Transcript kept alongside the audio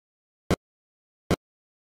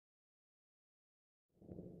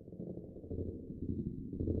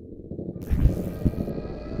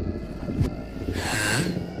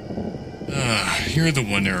you're the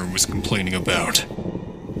one Era was complaining about.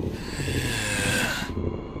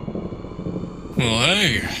 Well,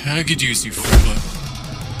 hey, I could use you for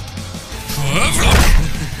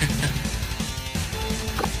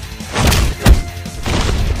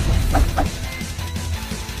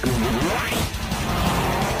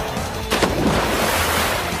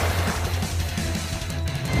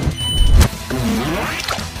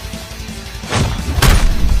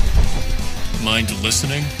Mind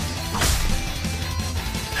listening?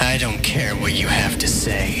 I don't care what you have to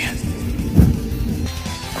say.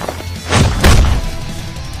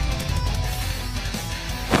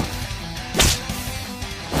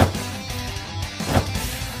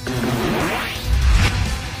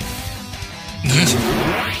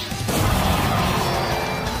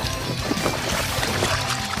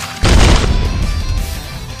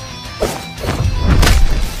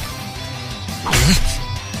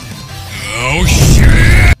 Oh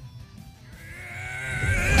shit!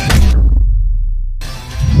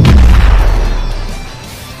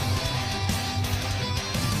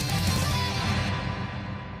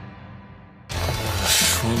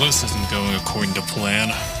 Well, this isn't going according to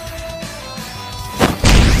plan.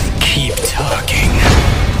 Keep talking.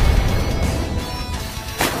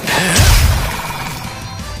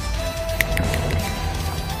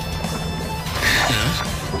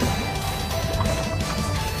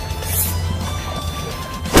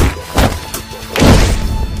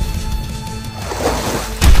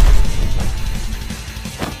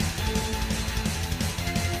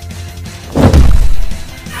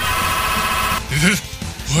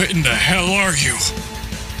 What in the hell are you?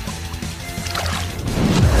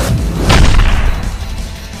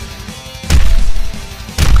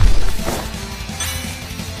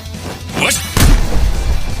 What?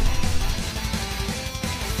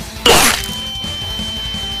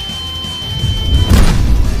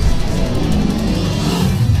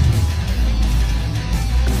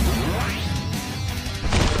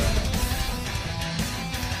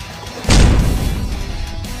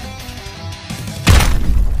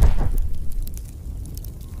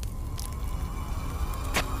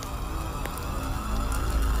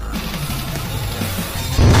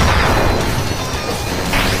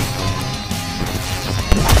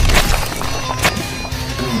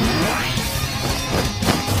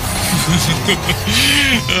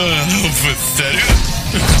 How pathetic.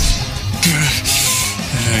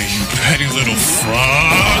 You petty little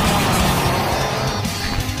frog.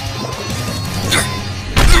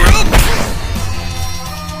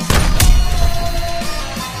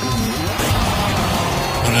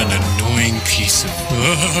 What an annoying piece of...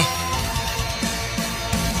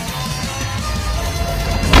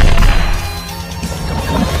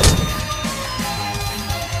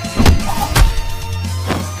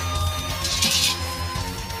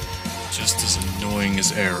 Just as annoying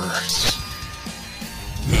as Error.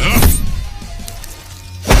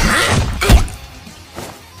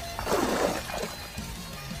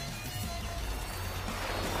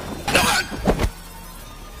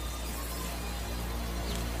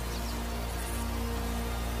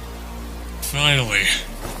 Finally,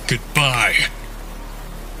 goodbye.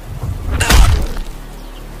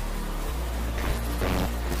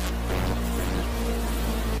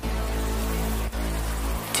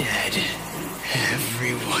 Dead.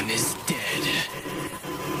 Everyone is dead.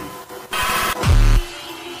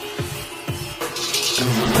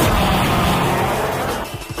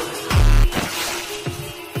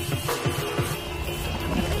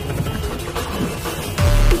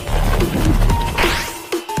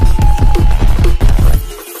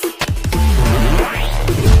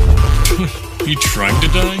 You trying to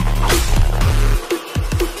die?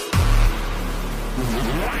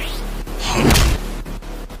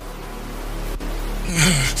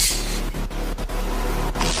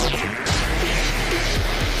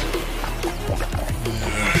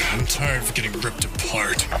 I'm tired of getting ripped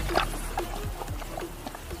apart.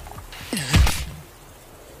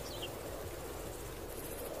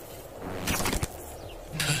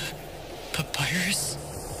 Papyrus?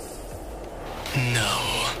 No.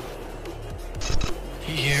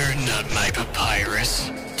 You're not my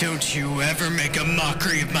papyrus. Don't you ever make a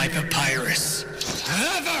mockery of my papyrus.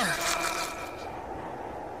 Ever!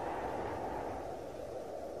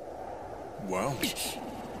 Wow.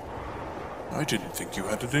 I didn't think you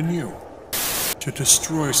had it in you. To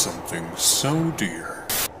destroy something so dear,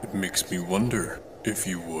 it makes me wonder if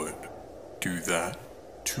you would do that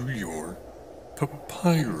to your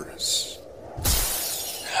papyrus.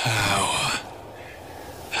 How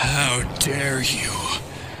dare you?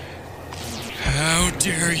 How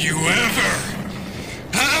dare you ever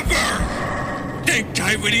think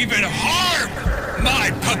I would even harm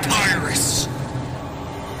my papyrus?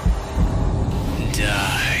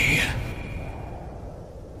 Die.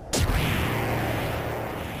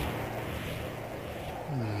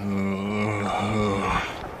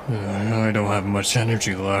 I don't have much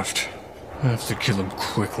energy left. I have to kill him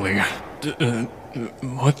quickly.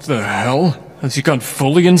 What the hell? Has he gone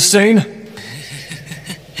fully insane?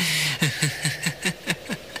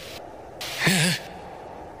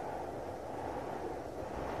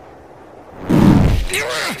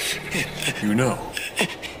 You know,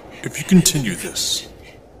 if you continue this,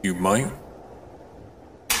 you might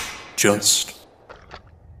just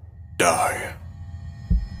die.